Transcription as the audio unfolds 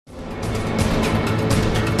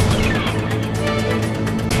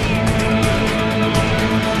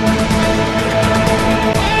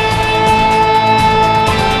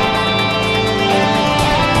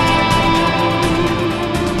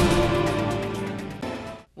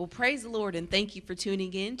Well, praise the Lord, and thank you for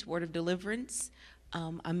tuning in to Word of Deliverance.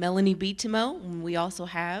 I'm Melanie Beatimo, and we also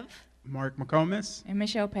have Mark McComas and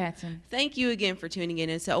Michelle Patton. Thank you again for tuning in.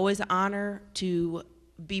 It's always an honor to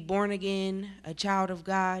be born again, a child of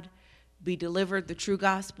God, be delivered the true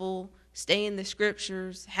gospel, stay in the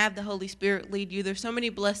scriptures, have the Holy Spirit lead you. There's so many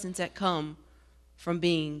blessings that come from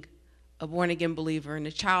being a born-again believer and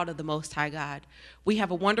a child of the Most High God. We have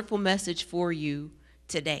a wonderful message for you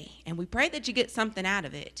today, and we pray that you get something out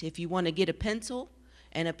of it. If you want to get a pencil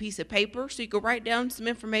and a piece of paper so you can write down some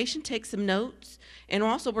information, take some notes, and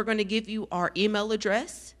also we're going to give you our email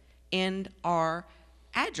address and our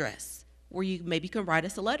address where you maybe can write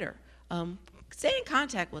us a letter. Stay in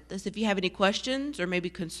contact with us if you have any questions or maybe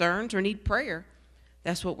concerns or need prayer.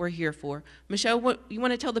 That's what we're here for. Michelle, what you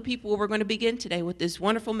want to tell the people we're going to begin today with this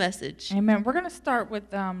wonderful message? Amen. We're going to start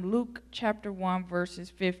with Luke chapter 1, verses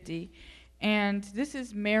 50. And this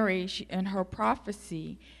is Mary and her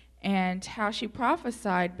prophecy and how she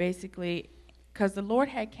prophesied basically because the Lord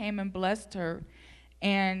had came and blessed her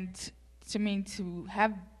and to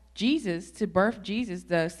have Jesus, to birth Jesus,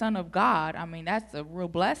 the Son of God. I mean, that's a real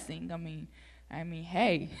blessing. I mean,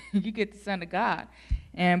 hey, you get the Son of God.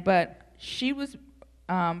 But she was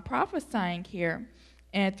prophesying here,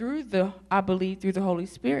 and I believe through the Holy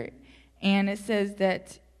Spirit. And it says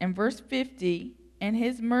that in verse 50, and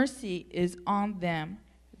his mercy is on them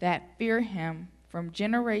that fear him from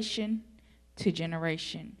generation to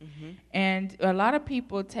generation. Mm-hmm. And a lot of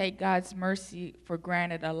people take God's mercy for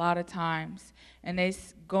granted a lot of times. And they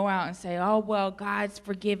go out and say, oh, well, God's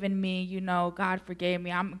forgiven me. You know, God forgave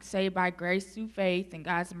me. I'm saved by grace through faith, and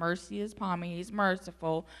God's mercy is upon me. He's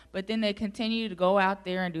merciful. But then they continue to go out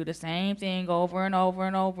there and do the same thing over and over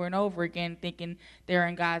and over and over again, thinking they're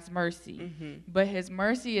in God's mercy. Mm-hmm. But his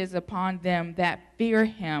mercy is upon them that fear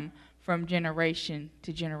him from generation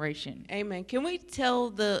to generation. Amen. Can we tell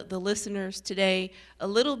the listeners today a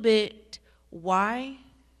little bit why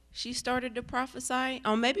she started to prophesy?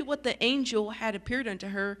 Maybe what the angel had appeared unto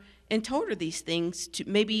her and told her these things,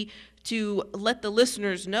 to let the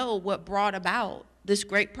listeners know what brought about this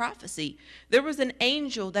great prophecy. There was an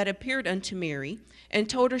angel that appeared unto Mary and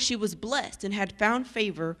told her she was blessed and had found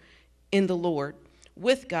favor in the Lord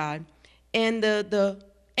with God. And the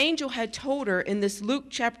angel had told her in this Luke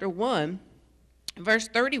chapter 1, verse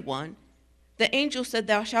 31, the angel said,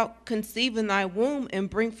 thou shalt conceive in thy womb and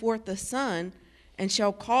bring forth a son, and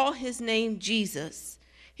shall call his name Jesus.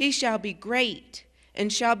 He shall be great,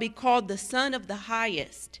 and shall be called the Son of the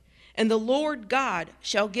Highest. And the Lord God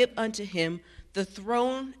shall give unto him the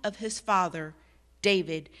throne of his father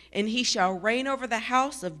David, and he shall reign over the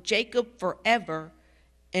house of Jacob forever,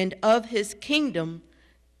 and of his kingdom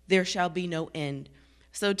there shall be no end.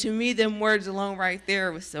 So to me, them words alone right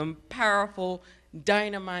there was some powerful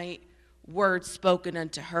dynamite words spoken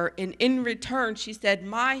unto her. And in return, she said,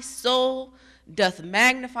 my soul doth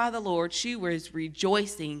magnify the Lord. She was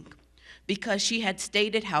rejoicing because she had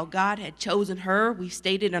stated how God had chosen her. We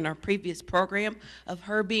stated in our previous program of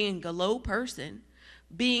her being a low person,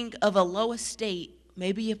 being of a low estate,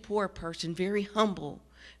 maybe a poor person, very humble.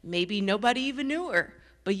 Maybe nobody even knew her,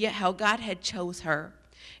 but yet how God had chose her.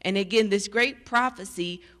 And again, this great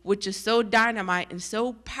prophecy, which is so dynamite and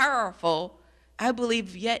so powerful, I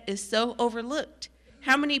believe yet is so overlooked.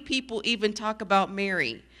 How many people even talk about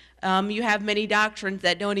Mary? You have many doctrines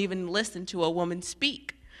that don't even listen to a woman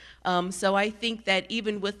speak. So I think that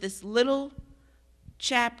even with this little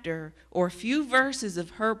chapter or a few verses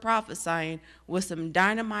of her prophesying was some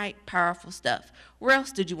dynamite, powerful stuff. Where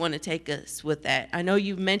else did you want to take us with that? I know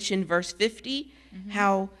you've mentioned verse 50,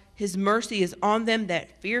 how his mercy is on them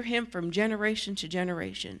that fear him from generation to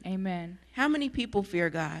generation. Amen. How many people fear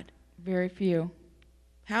God? Very few.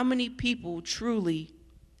 How many people truly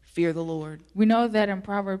fear the Lord? We know that in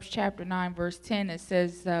Proverbs chapter 9, verse 10, it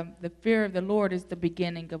says, the fear of the Lord is the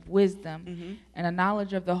beginning of wisdom, and the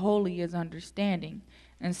knowledge of the holy is understanding.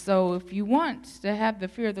 And so if you want to have the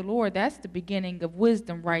fear of the Lord, that's the beginning of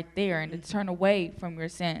wisdom right there, and to turn away from your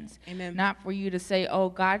sins. Amen. Not for you to say, oh,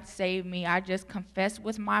 God saved me. I just confess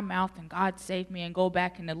with my mouth and God saved me, and go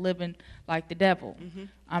back into living like the devil.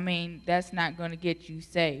 I mean, that's not going to get you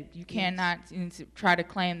saved. You cannot try to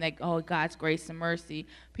claim that, oh, God's grace and mercy.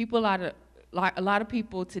 A lot of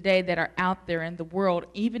people today that are out there in the world,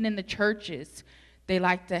 even in the churches, they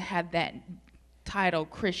like to have that title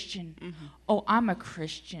Christian. Oh, I'm a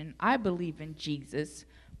Christian. I believe in Jesus.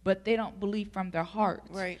 But they don't believe from their heart.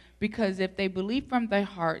 Right. Because if they believe from their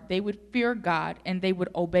heart, they would fear God and they would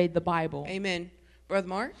obey the Bible. Amen. Brother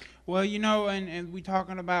Mark? Well, you know, and we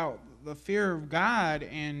talking about the fear of God,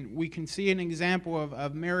 and we can see an example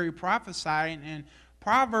of Mary prophesying, and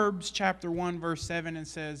Proverbs chapter 1, verse 7, it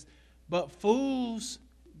says, but fools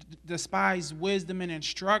despise wisdom and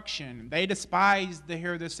instruction. They despise to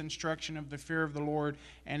hear this instruction of the fear of the Lord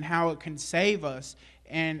and how it can save us,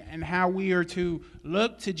 and how we are to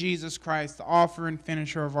look to Jesus Christ, the author and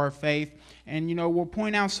finisher of our faith. And, we'll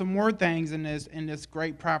point out some more things in this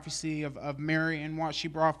great prophecy of Mary and what she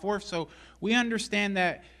brought forth. So we understand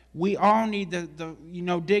that we all need to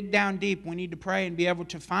dig down deep. We need to pray and be able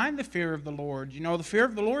to find the fear of the Lord. The fear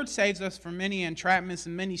of the Lord saves us from many entrapments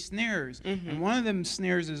and many snares. Mm-hmm. And one of them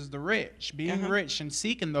snares is the rich, being rich and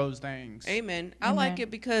seeking those things. Amen. I like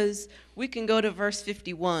it because we can go to verse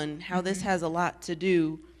 51, how this has a lot to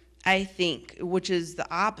do, I think, which is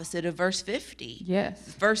the opposite of verse 50. Yes.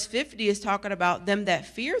 Verse 50 is talking about them that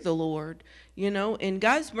fear the Lord, and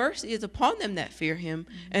God's mercy is upon them that fear him.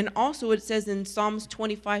 Mm-hmm. And also it says in Psalms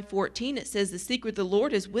 25:14, it says the secret of the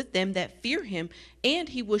Lord is with them that fear him, and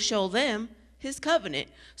he will show them his covenant.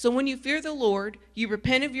 So when you fear the Lord, you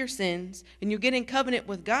repent of your sins, and you get in covenant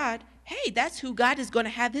with God, hey, that's who God is going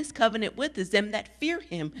to have his covenant with, is them that fear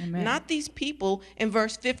him. Amen. Not these people in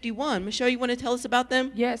verse 51. Michelle, you want to tell us about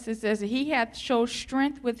them? Yes, it says, he hath showed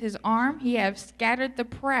strength with his arm. He hath scattered the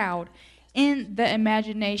proud in the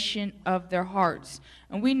imagination of their hearts.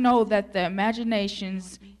 And we know that the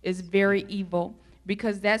imaginations is very evil,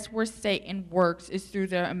 because that's where Satan works, is through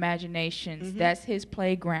their imaginations. Mm-hmm. That's his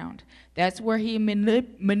playground. That's where he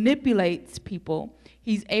manipulates people.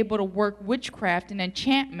 He's able to work witchcraft and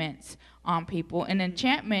enchantments on people. And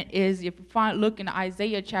enchantment is, if you look in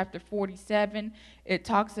Isaiah chapter 47, it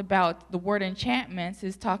talks about the word enchantments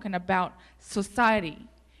is talking about society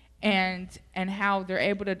and how they're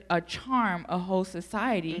able to charm a whole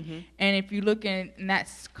society. Mm-hmm. And if you look and that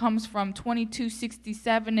comes from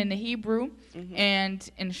 2267 in the Hebrew, mm-hmm. and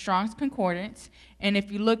in Strong's Concordance. And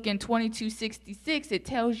if you look in 2266, it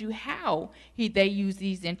tells you how they use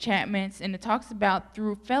these enchantments, and it talks about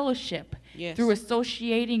through fellowship, yes. through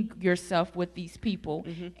associating yourself with these people,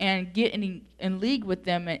 mm-hmm. and getting in league with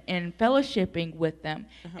them and fellowshipping with them.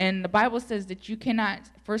 Uh-huh. And the Bible says that you cannot,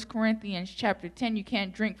 1 Corinthians chapter 10, you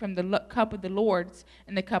can't drink from the cup of the Lord's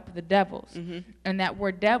and the cup of the devil's. Mm-hmm. And that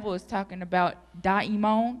word devil is talking about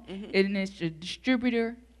daimon, mm-hmm. and it's a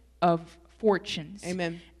distributor of fortunes.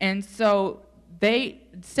 Amen. And so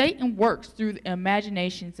Satan works through the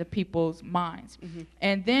imaginations of people's minds. Mm-hmm.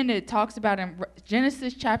 And then it talks about in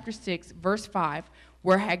Genesis chapter 6, verse 5,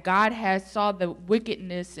 where God has saw the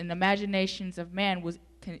wickedness and imaginations of man was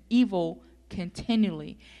evil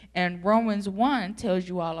continually. And Romans 1 tells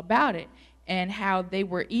you all about it and how they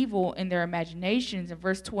were evil in their imaginations. In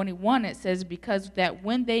verse 21, it says, because that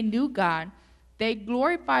when they knew God, they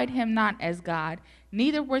glorified him not as God,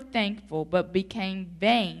 neither were thankful, but became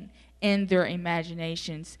vain in their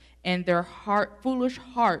imaginations, and their foolish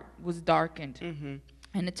heart was darkened. Mm-hmm.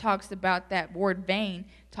 And it talks about that word vain,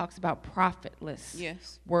 talks about profitless,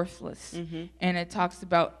 yes, worthless. Mm-hmm. And it talks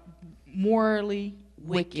about morally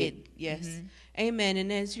wicked. Yes. Mm-hmm. Amen.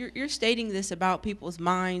 And as you're stating this about people's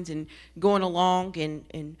minds and going along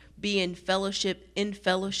and being in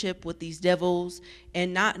fellowship with these devils,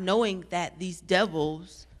 and not knowing that these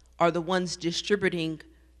devils are the ones distributing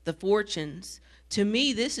the fortunes, to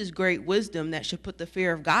me, this is great wisdom that should put the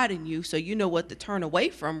fear of God in you, so you know what to turn away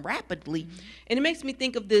from rapidly. Mm-hmm. And it makes me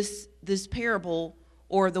think of this parable,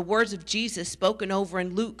 or the words of Jesus spoken over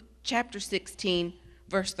in Luke chapter 16,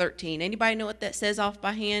 verse 13. Anybody know what that says off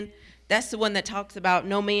by hand? That's the one that talks about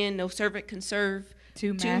no man, no servant can serve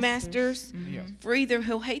two masters. Mm-hmm. Yeah. For either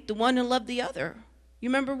he'll hate the one and love the other. You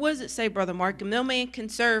remember, what does it say, Brother Mark? No man can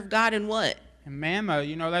serve God and what? And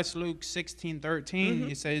mammon, that's Luke 16:13. Mm-hmm.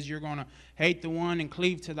 It says you're going to hate the one and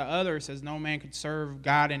cleave to the other. It says no man could serve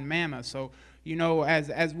God and mammon. So,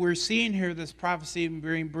 as we're seeing here, this prophecy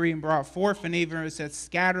being brought forth, and even it says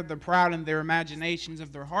scatter the proud in their imaginations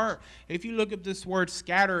of their heart. If you look up this word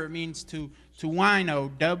scatter, it means to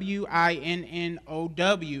winnow, W-I-N-N-O-W.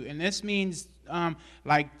 And this means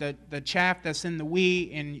like the chaff that's in the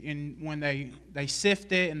wheat, and when they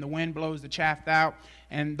sift it and the wind blows the chaff out.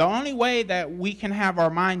 And the only way that we can have our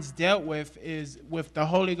minds dealt with is with the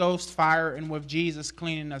Holy Ghost fire and with Jesus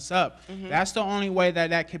cleaning us up. Mm-hmm. That's the only way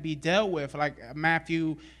that could be dealt with. Like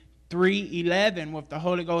Matthew 3:11, with the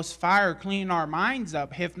Holy Ghost fire cleaning our minds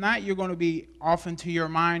up. If not, you're going to be off into your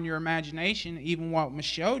mind, your imagination, even what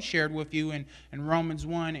Michelle shared with you in Romans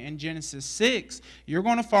 1 and Genesis 6. You're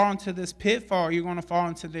going to fall into this pitfall. You're going to fall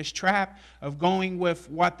into this trap of going with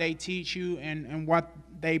what they teach you and what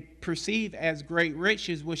they perceive as great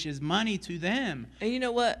riches, which is money to them. And you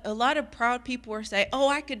know what? A lot of proud people are saying, oh,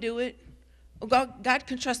 I could do it. Oh, God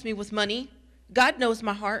can trust me with money. God knows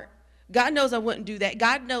my heart. God knows I wouldn't do that.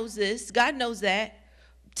 God knows this. God knows that.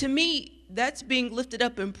 to me, that's being lifted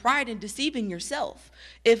up in pride and deceiving yourself.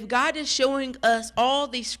 If God is showing us all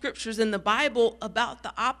these scriptures in the Bible about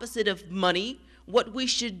the opposite of money, what we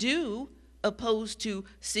should do opposed to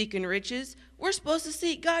seeking riches, we're supposed to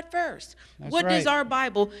seek God first. That's What does right. our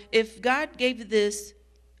Bible, if God gave this,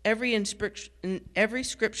 every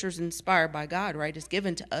scripture is inspired by God, right? It's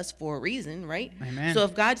given to us for a reason, right? Amen. So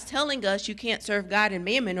if God's telling us you can't serve God and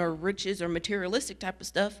mammon or riches or materialistic type of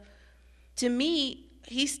stuff, to me,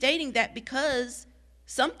 he's stating that because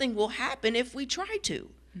something will happen if we try to.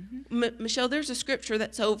 Michelle, there's a scripture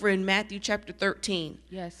that's over in Matthew chapter 13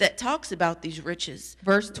 Yes. that talks about these riches.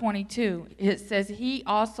 Verse 22, it says, he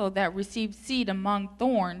also that received seed among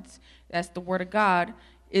thorns, that's the word of God,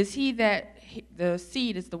 is he that, the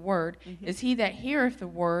seed is the word, is he that heareth the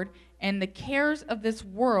word, and the cares of this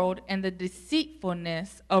world and the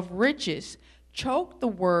deceitfulness of riches choke the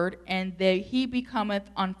word, and he becometh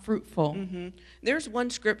unfruitful. There's one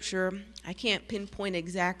scripture, I can't pinpoint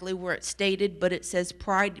exactly where it's stated, but it says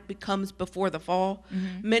pride becomes before the fall.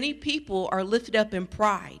 Many people are lifted up in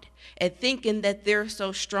pride and thinking that they're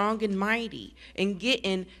so strong and mighty and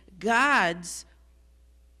getting God's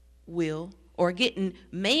will or getting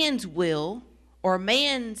man's will or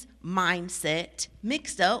man's mindset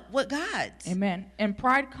mixed up with God's. Amen. And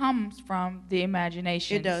pride comes from the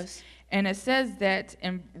imagination. It does. And it says that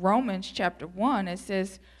in Romans chapter 1, it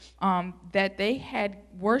says that they had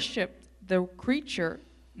worshiped the creature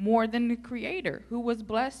more than the creator, who was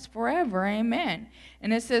blessed forever. Amen.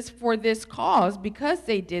 And it says, for this cause, because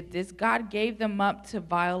they did this, God gave them up to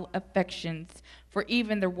vile affections. For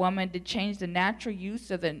even the woman did change the natural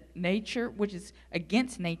use of the nature, which is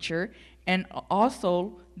against nature, and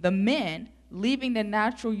also the men, leaving the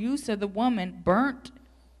natural use of the woman, burnt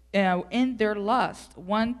in their lust,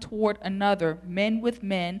 one toward another, men with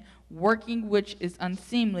men, working which is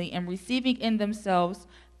unseemly, and receiving in themselves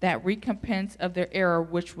that recompense of their error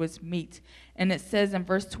which was meet. And it says in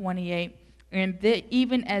verse 28, and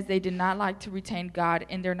even as they did not like to retain God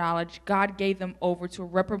in their knowledge, God gave them over to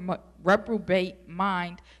a reprobate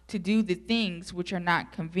mind to do the things which are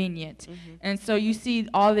not convenient. And so you see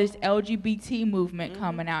all this LGBT movement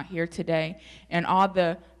coming out here today, and all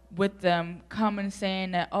the with them coming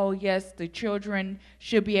saying that, oh yes, the children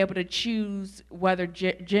should be able to choose whether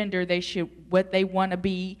gender they should, what they want to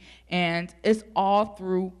be, and it's all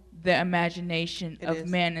through the imagination of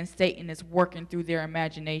men, and Satan is working through their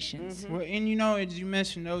imaginations. Well, and you know, as you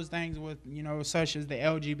mentioned those things with, you know, such as the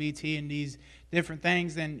LGBT and these different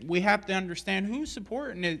things, and we have to understand who's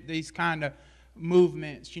supporting these kind of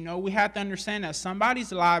movements. You know, we have to understand that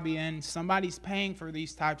somebody's lobbying, somebody's paying for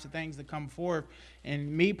these types of things to come forth.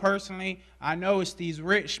 And me personally, I know it's these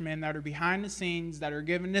rich men that are behind the scenes that are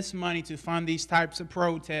giving this money to fund these types of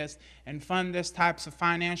protests and fund this types of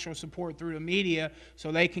financial support through the media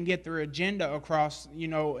so they can get their agenda across, you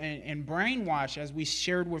know, and brainwash, as we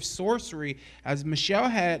shared with sorcery, as Michelle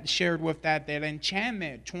had shared with that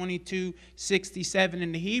enchantment, 2267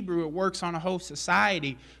 in the Hebrew, it works on a whole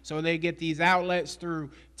society. So they get these outlets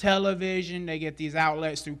through television, they get these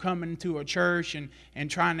outlets through coming to a church and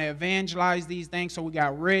trying to evangelize these things. So we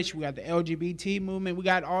got rich, we got the LGBT movement, we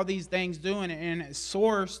got all these things doing it, and it's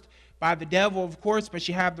sourced by the devil, of course, but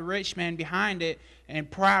you have the rich man behind it and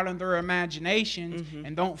proud in their imaginations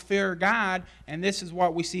and don't fear God, and this is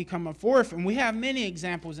what we see coming forth. And we have many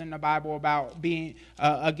examples in the Bible about being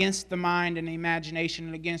against the mind and the imagination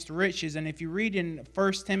and against riches. And if you read in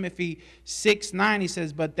 1 Timothy 6:9, he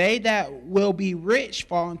says, but they that will be rich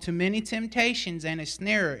fall into many temptations and a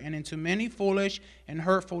snare, and into many foolish and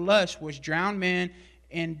hurtful lusts, which drown men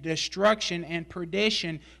in destruction and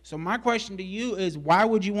perdition. So my question to you is, why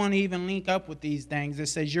would you want to even link up with these things? It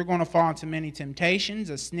says you're going to fall into many temptations,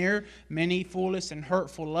 a snare, many foolish and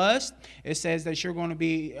hurtful lust. It says that you're going to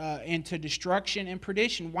be into destruction and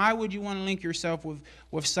perdition. Why would you want to link yourself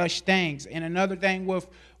with such things? And another thing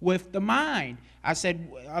with the mind, I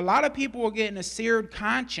said a lot of people are getting a seared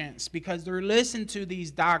conscience because they're listening to these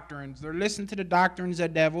doctrines. They're listening to the doctrines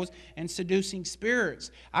of devils and seducing spirits.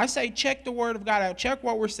 I say check the Word of God out. Check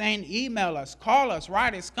what we're saying. Email us, call us,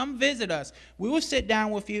 write us, come visit us. We will sit down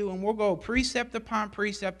with you and we'll go precept upon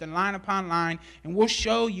precept and line upon line, and we'll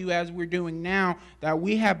show you, as we're doing now, that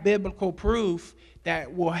we have biblical proof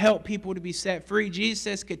that will help people to be set free. Jesus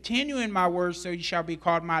says, continue in my words, so you shall be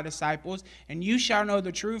called my disciples, and you shall know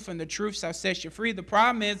the truth, and the truth shall set you free. The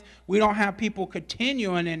problem is we don't have people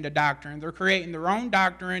continuing into doctrine. They're creating their own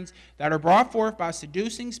doctrines that are brought forth by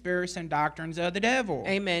seducing spirits and doctrines of the devil.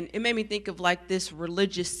 Amen. It made me think of like this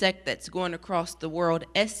religious sect that's going across the world,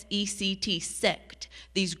 SECT, sect.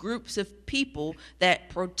 These groups of people that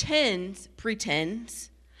pretends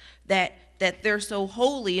that that they're so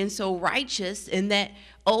holy and so righteous, and that,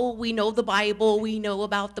 oh, we know the Bible, we know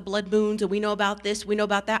about the blood moons, and we know about this, we know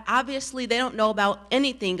about that. Obviously, they don't know about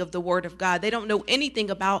anything of the Word of God. They don't know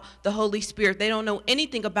anything about the Holy Spirit. They don't know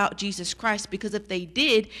anything about Jesus Christ, because if they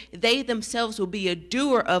did, they themselves will be a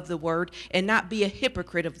doer of the Word and not be a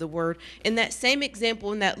hypocrite of the Word. In that same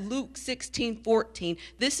example, in that Luke 16:14,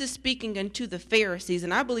 this is speaking unto the Pharisees,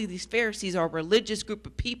 and I believe these Pharisees are a religious group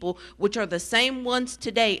of people, which are the same ones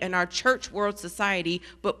today in our church world society,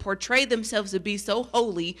 but portray themselves to be so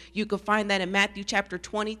holy. You can find that in Matthew chapter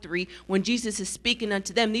 23 when Jesus is speaking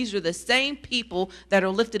unto them. These are the same people that are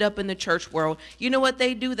lifted up in the church world. You know what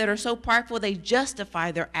they do that are so prideful? They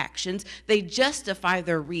justify their actions. They justify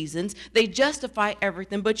their reasons. They justify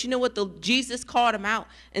everything. But you know what? Jesus called them out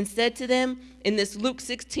and said to them in this Luke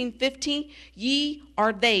 16:15, ye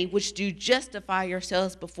are they which do justify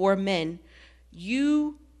yourselves before men.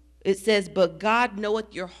 It says, but God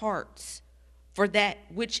knoweth your hearts. For that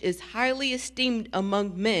which is highly esteemed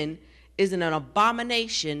among men is an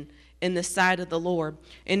abomination in the sight of the Lord.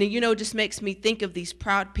 And it just makes me think of these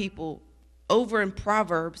proud people. Over in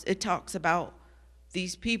Proverbs, it talks about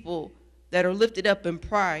these people that are lifted up in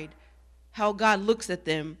pride, how God looks at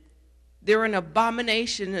them. They're an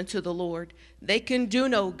abomination unto the Lord. They can do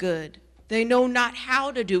no good. They know not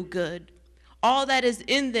how to do good. All that is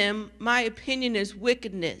in them, my opinion, is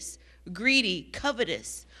wickedness, greedy,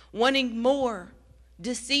 covetous, wanting more,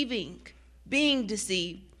 deceiving, being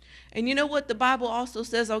deceived. And you know what the Bible also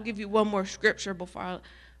says? I'll give you one more scripture before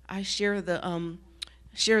I share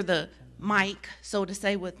the mic, so to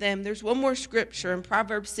say, with them. There's one more scripture in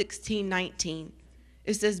Proverbs 16:19.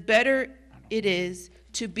 It says, better it is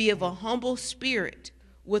to be of a humble spirit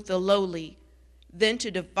with the lowly than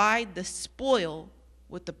to divide the spoil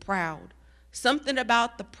with the proud. Something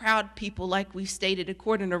about the proud people, like we stated,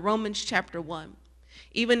 according to Romans chapter 1.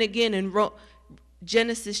 Even again in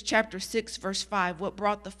Genesis chapter 6, verse 5, what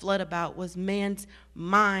brought the flood about was man's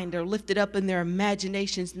mind. They're lifted up in their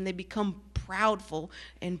imaginations, and they become proudful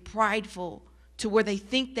and prideful to where they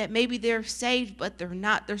think that maybe they're saved, but they're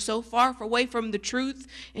not. They're so far away from the truth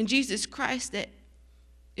in Jesus Christ that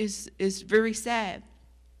is very sad.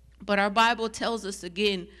 But our Bible tells us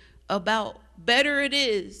again about better it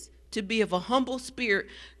is to be of a humble spirit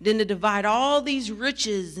than to divide all these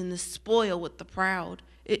riches and the spoil with the proud.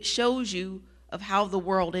 It shows you of how the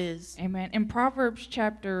world is. Amen. In Proverbs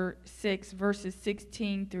chapter 6, verses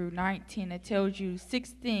 16 through 19, it tells you 6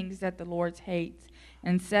 things that the Lord hates,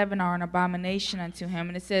 and 7 are an abomination unto him.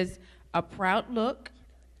 And it says, a proud look,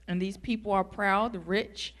 and these people are proud,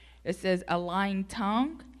 rich. It says, a lying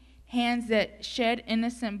tongue, hands that shed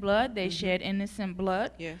innocent blood, they shed innocent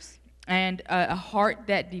blood. Yes. And a heart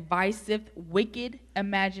that deviseth wicked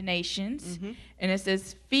imaginations. And it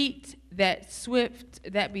says feet that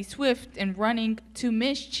be swift and running to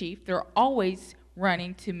mischief. They're always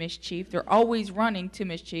running to mischief. They're always running to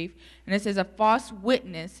mischief. And it says a false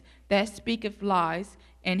witness that speaketh lies,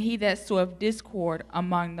 and he that soweth discord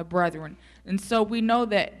among the brethren. And so we know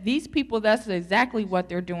that these people, that's exactly what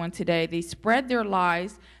they're doing today. They spread their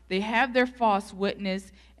lies. They have their false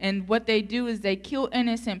witness, and what they do is they kill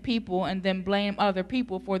innocent people and then blame other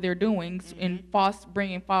people for their doings and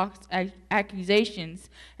bringing false accusations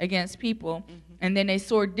against people. And then they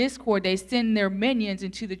sow discord. They send their minions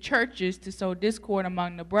into the churches to sow discord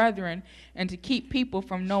among the brethren and to keep people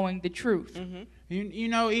from knowing the truth. You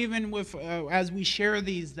know, even with as we share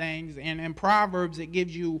these things, and in Proverbs it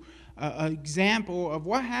gives you an example of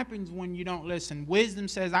what happens when you don't listen. Wisdom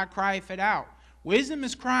says, I crieth it out. Wisdom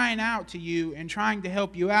is crying out to you and trying to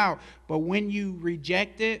help you out, but when you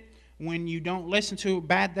reject it, when you don't listen to it,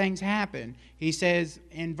 bad things happen. He says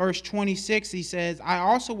in verse 26, he says, I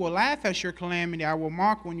also will laugh at your calamity, I will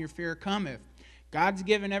mock when your fear cometh. God's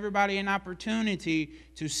given everybody an opportunity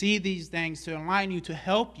to see these things, to enlighten you, to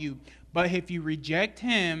help you. But if you reject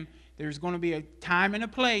him, there's going to be a time and a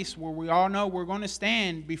place where we all know we're going to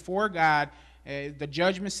stand before God, the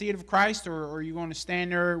judgment seat of Christ, or you're going to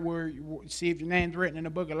stand there where you see if your name's written in the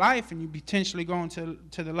book of life and you potentially going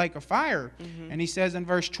to the lake of fire. And he says in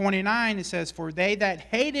verse 29, it says, for they that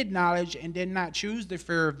hated knowledge and did not choose the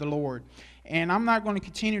fear of the Lord. And I'm not going to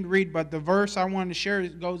continue to read, but the verse I wanted to share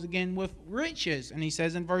goes again with riches. And he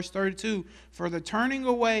says in verse 32, for the turning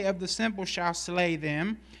away of the simple shall slay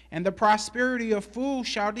them, and the prosperity of fools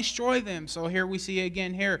shall destroy them. So here we see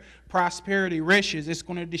again here, prosperity, riches, it's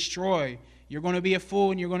going to destroy you're going to be a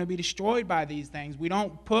fool and you're going to be destroyed by these things. We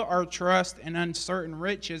don't put our trust in uncertain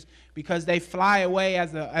riches because they fly away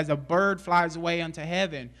as a bird flies away unto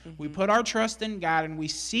heaven. We put our trust in God and we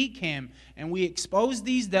seek him, and we expose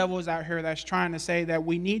these devils out here that's trying to say that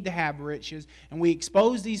we need to have riches, and we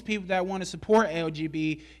expose these people that want to support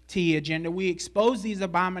LGBT agenda. We expose these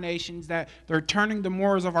abominations that they're turning the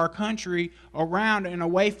morals of our country around and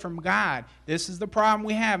away from God. This is the problem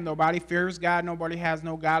we have. Nobody fears God. Nobody has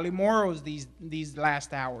no godly morals these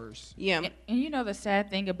last hours. Yeah. And you know the sad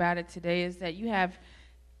thing about it today is that you have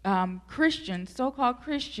Christians, so-called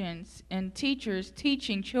Christians, and teachers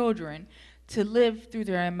teaching children to live through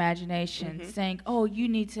their imagination, saying, oh, you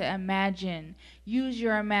need to imagine, use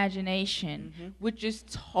your imagination, which is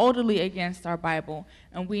totally against our Bible.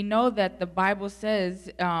 And we know that the Bible says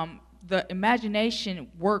the imagination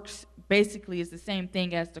works basically is the same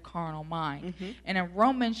thing as the carnal mind. And in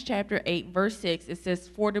Romans chapter 8, verse 6, it says,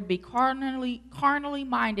 for to be carnally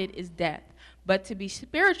minded is death, but to be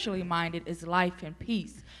spiritually minded is life and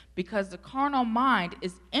peace. Because the carnal mind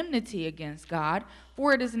is enmity against God,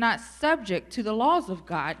 for it is not subject to the laws of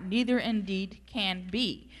God, neither indeed can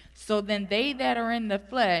be. So then they that are in the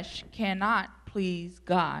flesh cannot please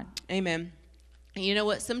God. Amen. And you know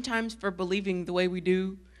what? Sometimes for believing the way we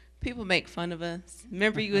do, people make fun of us.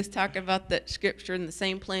 Remember you was talking about that scripture in the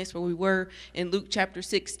same place where we were in Luke chapter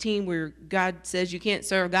 16, where God says you can't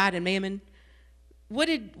serve God and mammon. What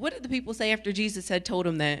did the people say after Jesus had told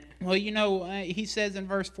them that? Well, you know, he says in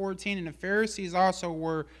verse 14, and the Pharisees also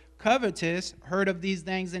were covetous, heard of these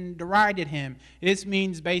things, and derided him. This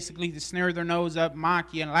means basically to snare their nose up,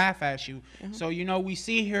 mock you, and laugh at you. So, you know, we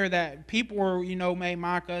see here that people, you know, may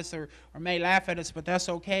mock us or may laugh at us, but that's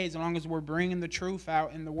okay as long as we're bringing the truth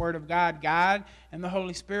out in the Word of God. God and the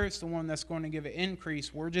Holy Spirit's the one that's going to give it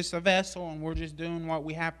increase. We're just a vessel, and we're just doing what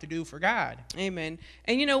we have to do for God. Amen.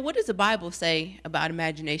 And you know, what does the Bible say about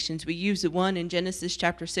imaginations? We use the one in Genesis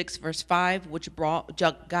chapter 6, verse 5, which brought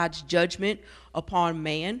God's judgment upon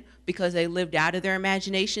man because they lived out of their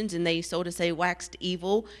imaginations, and they, so to say, waxed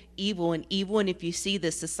evil. And if you see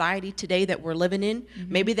the society today that we're living in,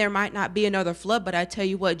 maybe there might not be another flood, but I tell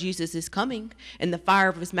you what, Jesus is coming, and the fire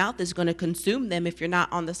of his mouth is going to consume them if you're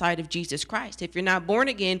not on the side of Jesus Christ. If you're not born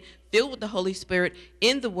again, filled with the Holy Spirit,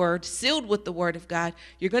 in the Word, sealed with the Word of God,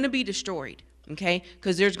 you're going to be destroyed. Okay,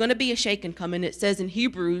 because there's going to be a shaking coming. It says in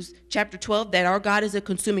Hebrews chapter 12 that our God is a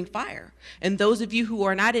consuming fire. And those of you who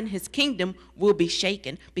are not in his kingdom will be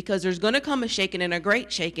shaken, because there's going to come a shaking and a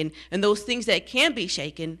great shaking. And those things that can be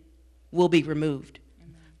shaken will be removed.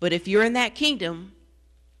 Amen. But if you're in that kingdom,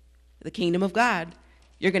 the kingdom of God,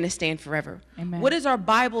 you're going to stand forever. Amen. What does our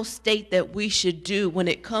Bible state that we should do when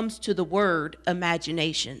it comes to the word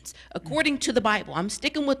imaginations? According to the Bible, I'm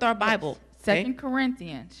sticking with our Bible. Okay? 2 Okay?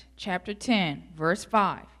 Corinthians chapter 10, verse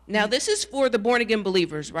 5. Now, this is for the born-again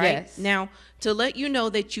believers, right? Yes. Now, to let you know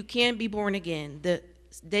that you can be born again, the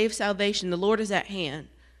day of salvation, the Lord is at hand.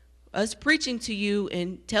 Us preaching to you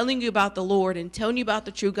and telling you about the Lord and telling you about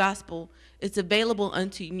the true gospel, it's available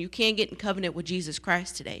unto you. And you can get in covenant with Jesus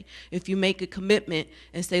Christ today. If you make a commitment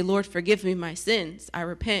and say, Lord, forgive me my sins. I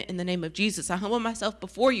repent in the name of Jesus. I humble myself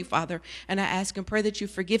before you, Father, and I ask and pray that you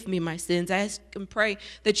forgive me my sins. I ask and pray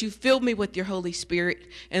that you fill me with your Holy Spirit.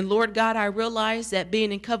 And Lord God, I realize that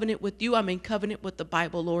being in covenant with you, I'm in covenant with the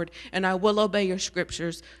Bible, Lord, and I will obey your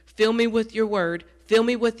scriptures. Fill me with your word. Fill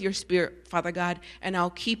me with your spirit, Father God, and I'll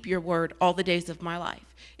keep your word all the days of my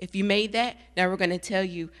life. If you made that, now we're going to tell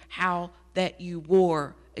you how that you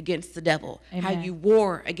war against the devil, Amen. how you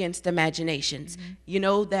war against imaginations. You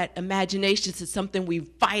know that imaginations is something we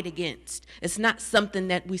fight against. It's not something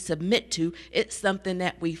that we submit to. It's something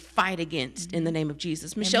that we fight against in the name of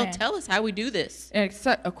Jesus. Michelle, Amen. tell us how we do this. And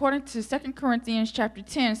according to 2 Corinthians chapter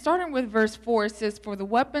 10, starting with verse 4, it says, for the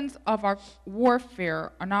weapons of our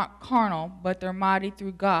warfare are not carnal, but they're mighty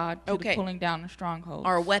through God to the pulling down of strongholds.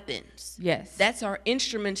 Our weapons. Yes. That's our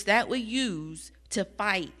instruments that we use to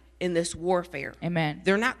fight in this warfare. Amen.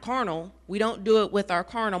 They're not carnal. We don't do it with our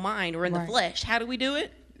carnal mind or in the flesh. How do we do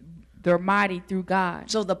it? They're mighty through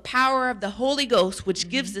God. So the power of the Holy Ghost, which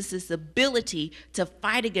gives us this ability to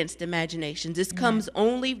fight against imaginations, this comes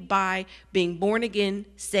only by being born again,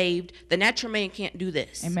 saved. The natural man can't do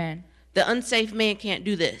this. Amen. The unsaved man can't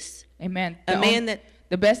do this. Amen.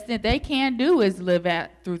 The best that they can do is live out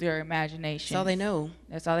through their imagination. That's all they know.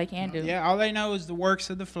 That's all they can do. Yeah, all they know is the works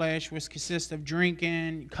of the flesh, which consist of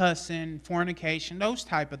drinking, cussing, fornication, those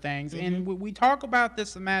type of things. And we talk about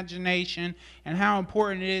this imagination and how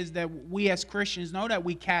important it is that we as Christians know that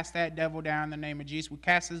we cast that devil down in the name of Jesus. We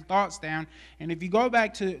cast his thoughts down. And if you go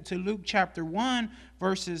back to Luke chapter 1,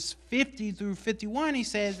 verses 50 through 51, he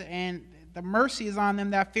says, and the mercy is on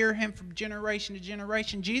them that fear him from generation to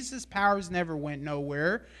generation. Jesus' powers never went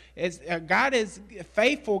nowhere. God is a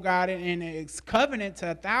faithful God, and his covenant to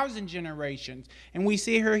 1,000 generations. And we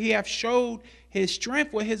see here he hath showed his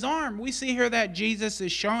strength with his arm. We see here that Jesus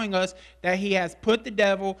is showing us that he has put the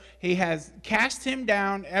devil, he has cast him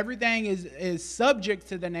down. Everything is subject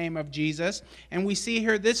to the name of Jesus. And we see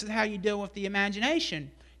here this is how you deal with the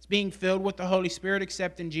imagination. Being filled with the Holy Spirit,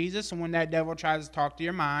 accepting Jesus. And when that devil tries to talk to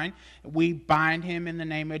your mind, we bind him in the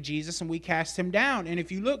name of Jesus and we cast him down. And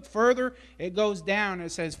if you look further, it goes down.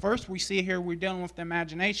 It says, first we see here we're dealing with the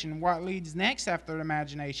imagination. What leads next after the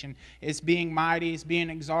imagination? It's being mighty, it's being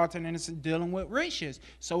exalted, and it's dealing with riches.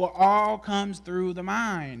 So it all comes through the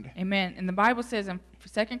mind. Amen. And the Bible says in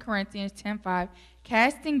 2 Corinthians 10:5,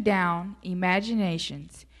 casting down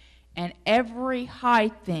imaginations and every high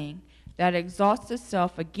thing that exalts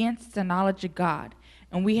itself against the knowledge of God.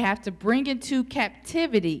 And we have to bring into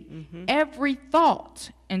captivity every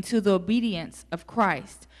thought into the obedience of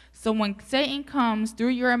Christ. So when Satan comes through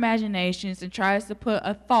your imaginations and tries to put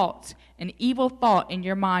a thought, an evil thought in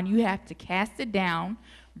your mind, you have to cast it down,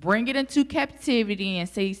 bring it into captivity, and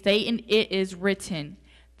say, Satan, it is written.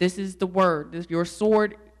 This is the word. Your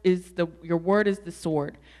sword is your word is the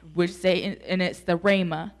sword, which Satan, and it's the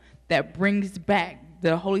rhema that brings back.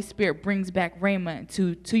 The Holy Spirit brings back rhema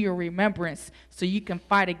to your remembrance, so you can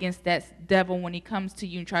fight against that devil when he comes to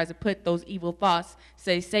you and tries to put those evil thoughts.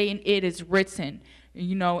 Say, Satan, it is written,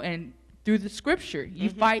 and through the scripture, you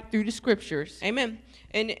fight through the scriptures. Amen.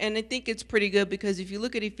 And I think it's pretty good, because if you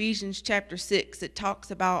look at Ephesians chapter 6, it talks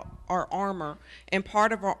about our armor. And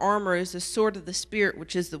part of our armor is the sword of the Spirit,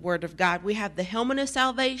 which is the word of God. We have the helmet of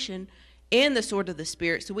salvation and the sword of the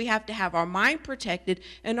Spirit. So we have to have our mind protected,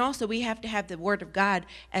 and also we have to have the word of God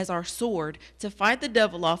as our sword to fight the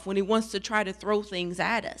devil off when he wants to try to throw things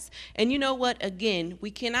at us. And you know what? Again,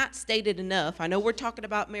 we cannot state it enough. I know we're talking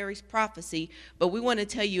about Mary's prophecy, but we want to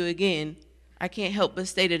tell you again, I can't help but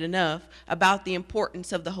state it enough, about the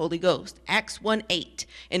importance of the Holy Ghost. Acts 1:8.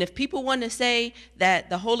 And if people want to say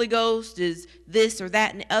that the Holy Ghost is this or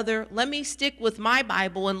that and the other, let me stick with my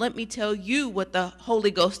Bible and let me tell you what the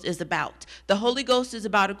Holy Ghost is about. The Holy Ghost is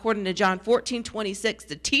about, according to John 14:26,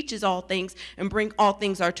 to teach us all things and bring all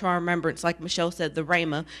things to our remembrance, like Michelle said, the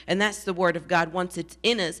rhema. And that's the word of God. Once it's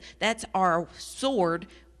in us, that's our sword,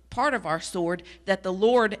 part of our sword that the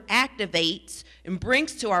Lord activates and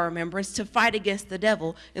brings to our remembrance to fight against the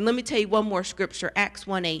devil. And let me tell you one more scripture, Acts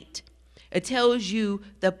 1:8. It tells you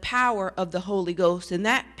the power of the Holy Ghost, and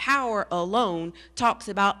that power alone talks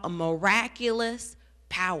about a miraculous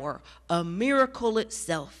power, a miracle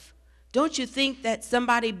itself. Don't you think that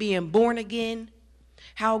somebody being born again,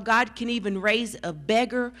 how God can even raise a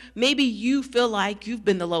beggar? Maybe you feel like you've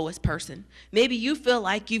been the lowest person. Maybe you feel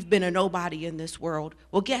like you've been a nobody in this world.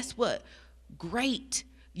 Well, guess what? Great.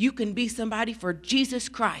 You can be somebody for Jesus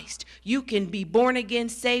Christ. You can be born again,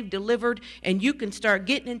 saved, delivered, and you can start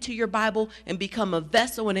getting into your Bible and become a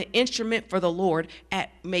vessel and an instrument for the Lord at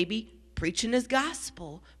maybe preaching his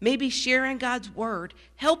gospel, maybe sharing God's word,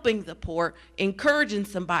 helping the poor, encouraging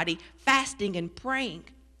somebody, fasting and praying.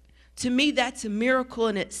 To me, that's a miracle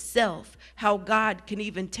in itself, how God can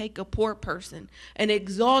even take a poor person and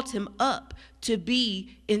exalt him up to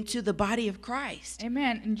be into the body of Christ.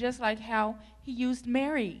 Amen. And just like how he used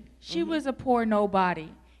Mary. She was a poor nobody.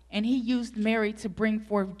 And he used Mary to bring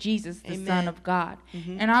forth Jesus, the Son of God.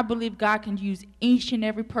 And I believe God can use each and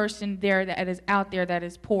every person there that is out there that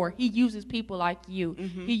is poor. He uses people like you.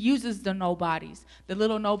 He uses the nobodies, the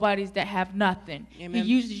little nobodies that have nothing. He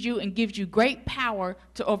uses you and gives you great power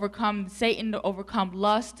to overcome Satan, to overcome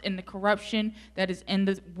lust and the corruption that is in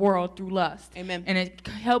the world through lust. Amen. And it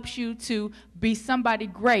helps you to be somebody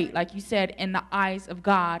great, like you said, in the eyes of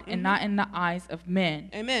God and not in the eyes of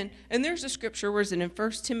men. Amen. And there's a scripture, where is it, in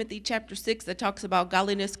 1 Timothy chapter 6, that talks about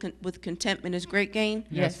godliness with contentment is great gain.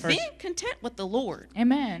 Yes. Being content with the Lord.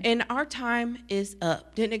 Amen. And our time is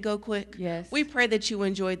up. Didn't it go quick? Yes. We pray that you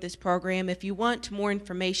enjoyed this program. If you want more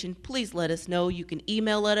information, please let us know. You can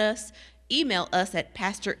email us at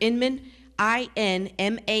Pastor Inman,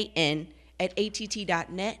 INMAN,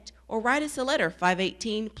 @att.net, or write us a letter,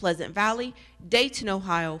 518 Pleasant Valley, Dayton,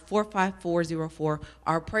 Ohio, 45404.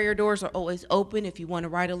 Our prayer doors are always open. If you want to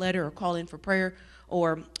write a letter or call in for prayer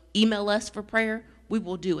or email us for prayer, we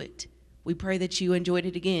will do it. We pray that you enjoyed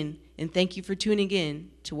it again, and thank you for tuning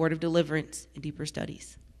in to Word of Deliverance and Deeper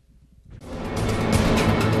Studies.